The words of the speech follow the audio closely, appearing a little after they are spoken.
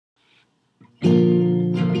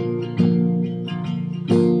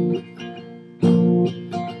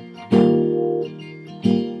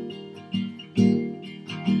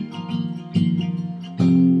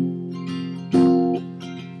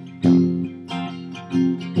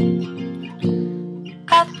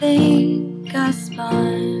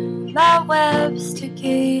webs to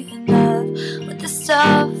get enough with the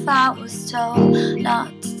stuff I was told not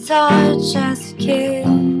to touch as a kid.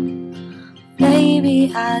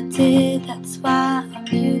 Maybe I did, that's why I'm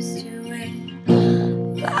used to it.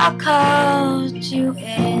 But I called you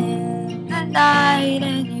in the night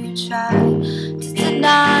and you tried to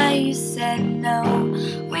deny. You said no,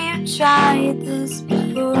 we've tried this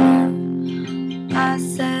before. I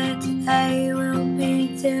said today will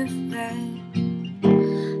be different.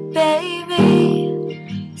 Baby,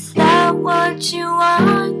 is that what you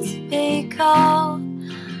want to be called?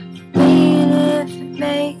 I mean, if it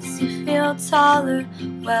makes you feel taller,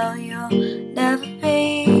 well, you'll never be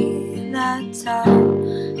that tall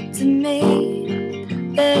to me.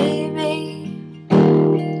 Baby,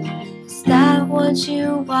 is that what you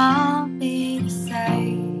want me to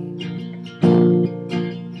say?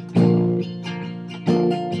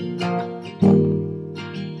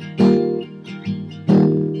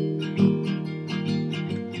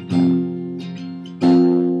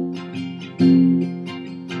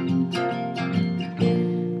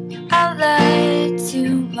 I let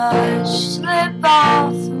too much slip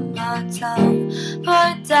off of my tongue, pour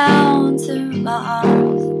it down to my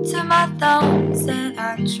arms, to my thumbs, and I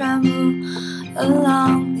tremble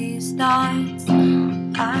along these nights.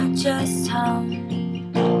 I just hum.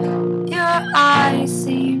 Your eyes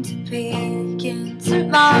seem to peek into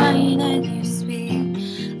mine, and you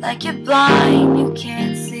speak like you're blind. You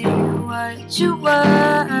can't see what you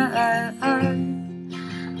were.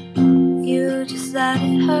 You just let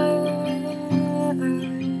it hurt.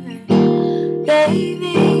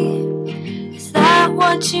 Baby, is that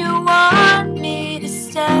what you want me to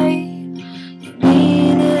stay? You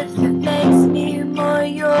mean if it makes me more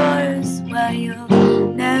yours, well,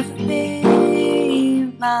 you'll never be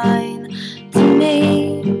mine to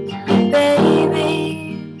me.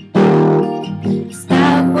 Baby, is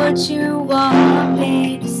that what you want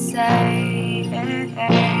me to say?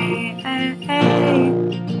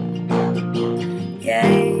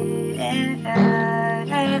 Yeah.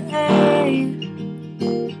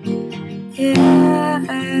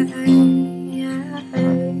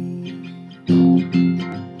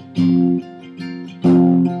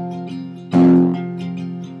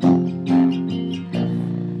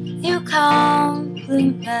 You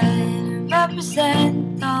compliment and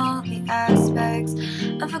represent all the aspects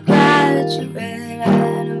of a graduate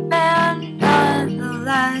and a man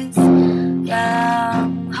nonetheless. But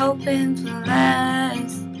I'm hoping for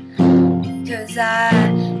less, 'cause I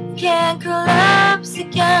can't collapse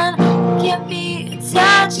again, can't be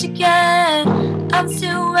attached again. I'm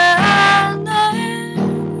still running,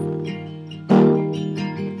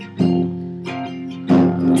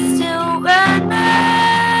 still running,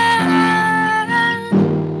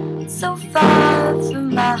 so far from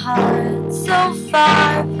my heart, so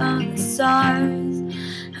far from the stars.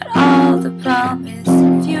 Had all the promise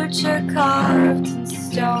and future carved in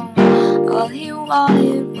stone. All he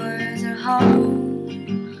wanted was a home.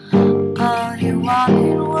 All he wanted